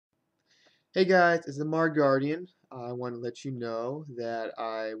Hey guys, it's the Mar Guardian. I want to let you know that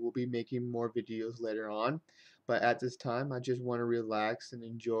I will be making more videos later on, but at this time I just want to relax and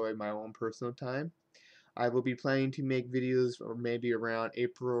enjoy my own personal time. I will be planning to make videos or maybe around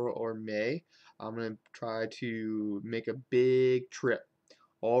April or May. I'm going to try to make a big trip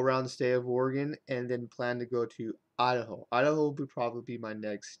all around the state of Oregon and then plan to go to Idaho. Idaho will probably be my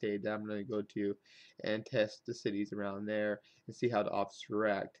next state that I'm going to go to and test the cities around there and see how the officers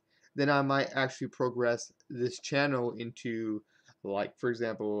react. Then I might actually progress this channel into, like, for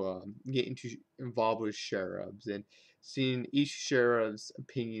example, get involved with sheriffs and seeing each sheriff's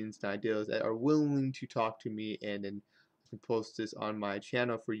opinions and ideas that are willing to talk to me, and then I can post this on my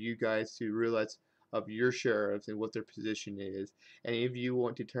channel for you guys to realize of your sheriffs and what their position is. And if you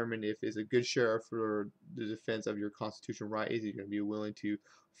want to determine if it's a good sheriff for the defense of your constitutional right, is he going to be willing to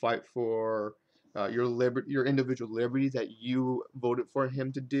fight for your individual liberties that you voted for him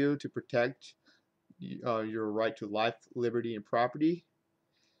to do to protect your right to life, liberty, and property?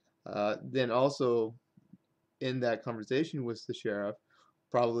 Then also in that conversation with the sheriff,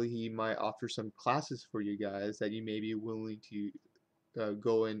 probably he might offer some classes for you guys that you may be willing to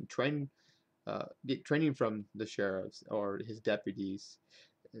go and get training from the sheriffs or his deputies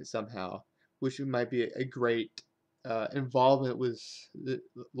somehow, which might be a great involvement with the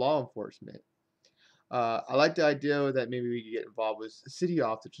law enforcement. I like the idea that maybe we could get involved with city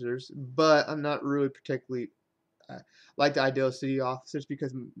officers, but I'm not really particularly like the idea of city officers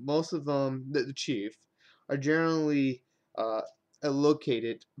because most of them, the chief, are generally uh,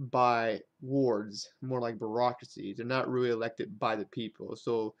 located by wards, more like bureaucracies. They're not really elected by the people,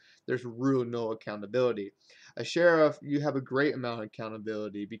 so there's really no accountability. A sheriff, you have a great amount of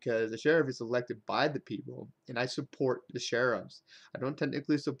accountability because the sheriff is elected by the people, and I support the sheriffs. I don't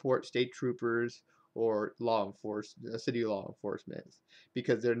technically support state troopers or law enforcement, city law enforcement,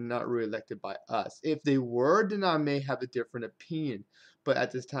 because they're not really elected by us. If they were, then I may have a different opinion. But at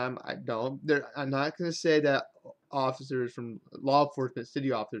this time, I don't. I'm not going to say that officers from law enforcement,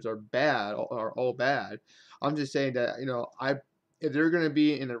 city officers, are all bad. I'm just saying that if they're going to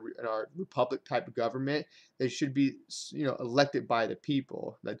be in our republic type of government, they should be elected by the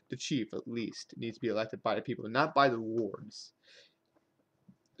people. Like the chief, at least, needs to be elected by the people, not by the wards.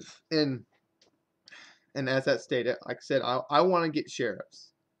 And and as that stated, like I said, I want to get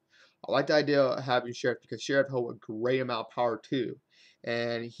sheriffs. I like the idea of having sheriff because sheriff hold a great amount of power too,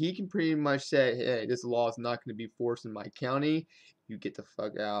 and he can pretty much say, "Hey, this law is not going to be forced in my county. You get the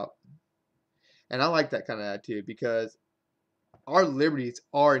fuck out." And I like that kind of attitude because our liberties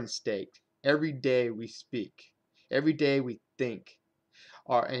are in stake. Every day we speak, every day we think.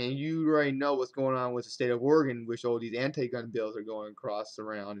 And you already know what's going on with the state of Oregon, which all these anti-gun bills are going across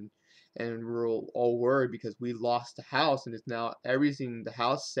around, and we're all worried because we lost the House, and it's now everything, the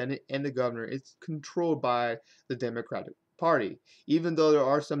House, Senate, and the governor is controlled by the Democratic Party. Even though there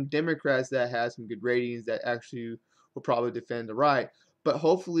are some Democrats that have some good ratings that actually will probably defend the right, but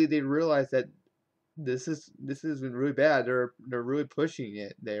hopefully they realize that this is really bad. They're really pushing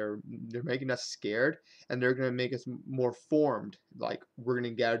it. They're making us scared, and they're gonna make us more formed. Like we're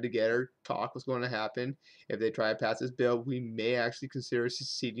gonna gather together, talk what's going to happen. If they try to pass this bill, we may actually consider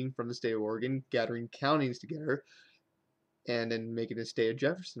seceding from the state of Oregon, gathering counties together, and then making a state of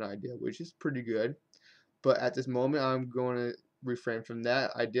Jefferson idea, which is pretty good. But at this moment, I'm going to refrain from that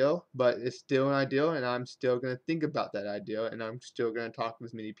ideal, but it's still an ideal, and I'm still going to think about that ideal, and I'm still going to talk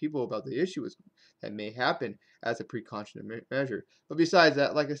with many people about the issues that may happen as a precautionary measure. But besides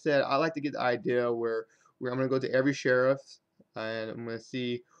that, like I said, I like to get the idea where I'm going to go to every sheriff, and I'm going to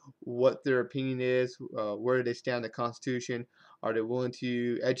see what their opinion is, where do they stand on the Constitution, are they willing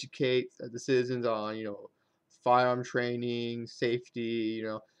to educate the citizens on, firearm training, safety,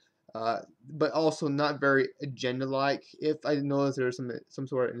 but also not very agenda-like. If I notice there's some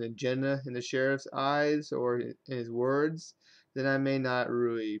sort of an agenda in the sheriff's eyes or in his words, then I may not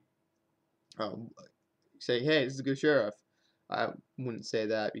really um, say, "Hey, this is a good sheriff." I wouldn't say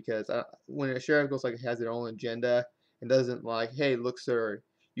that because when a sheriff goes like has their own agenda and doesn't like, "Hey, look, sir,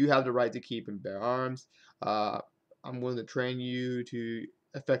 you have the right to keep and bear arms. Uh, I'm willing to train you to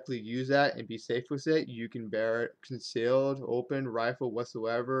effectively use that and be safe with it. You can bear it concealed, open, rifle,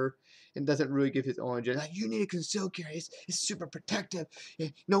 whatsoever." And doesn't really give his own agenda. Like, you need a concealed carry. It's super protective.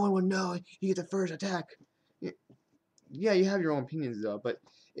 No one will know. You get the first attack. Yeah, you have your own opinions though, but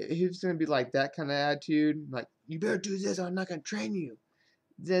if he's gonna be like that kind of attitude, like you better do this, or I'm not gonna train you,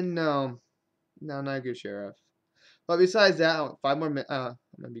 then no, no, not a good sheriff. But besides that, I want 5 more minutes. I'm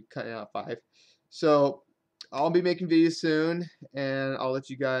gonna be cutting out 5, so I'll be making videos soon, and I'll let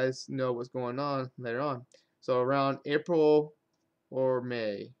you guys know what's going on later on. So around April or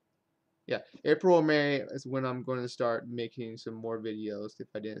May, Yeah, April or May is when I'm going to start making some more videos, if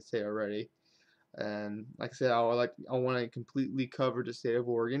I didn't say already. And like I said, I want to completely cover the state of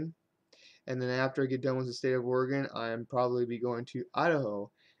Oregon. And then after I get done with the state of Oregon, I'm probably be going to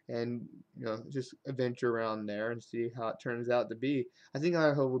Idaho and just adventure around there and see how it turns out to be. I think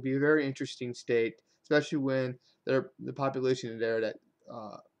Idaho will be a very interesting state, especially when the population there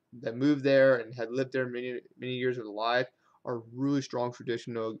uh, that moved there and had lived there many years of their life are really strong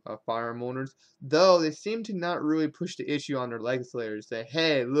traditional firearm owners. Though they seem to not really push the issue on their legislators, say,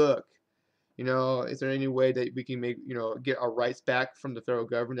 "Hey, look, is there any way that we can get our rights back from the federal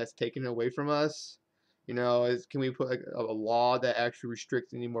government that's taken away from us? Can we put like a law that actually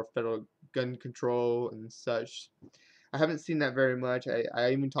restricts any more federal gun control and such?" I haven't seen that very much.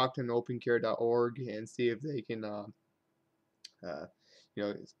 I even talked to an opencare.org and see if they can, uh, you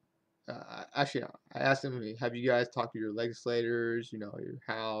know, actually, I asked them, have you guys talked to your legislators, your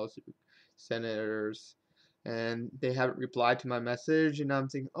House, your senators? And they haven't replied to my message, and I'm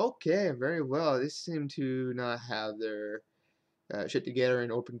thinking, okay, very well. They seem to not have their shit together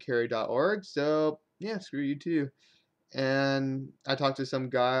in opencarry.org, so yeah, screw you too. And I talked to some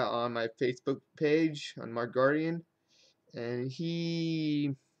guy on my Facebook page on Mark Guardian, and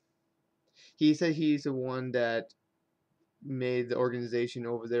he said he's the one that made the organization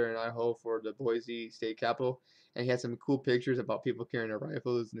over there in Idaho for the Boise State Capitol, and he had some cool pictures about people carrying their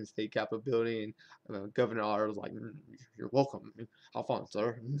rifles in the state capitol building. And Governor Otter was like, "You're welcome. Have fun,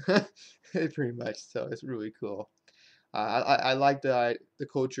 sir." Pretty much. So it's really cool. I like the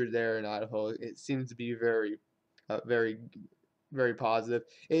culture there in Idaho. It seems to be very, very positive.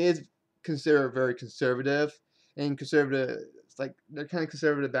 It is considered very conservative, and conservative. It's like they're kind of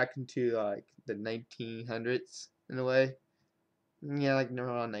conservative back into like the 1900s in a way. Yeah, like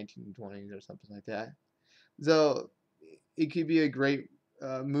around 1920s or something like that. So it could be a great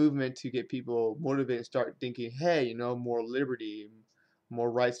movement to get people motivated and start thinking, hey, more liberty,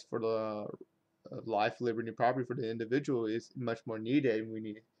 more rights for the life, liberty, and property for the individual is much more needed, and we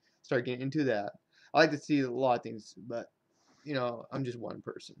need to start getting into that. I like to see a lot of things, but I'm just one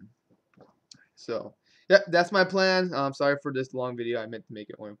person. So, yeah, that's my plan. Sorry for this long video. I meant to make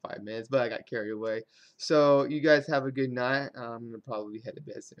it only 5 minutes, but I got carried away. So, you guys have a good night. I'm gonna probably head to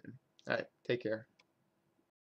bed soon. All right, take care.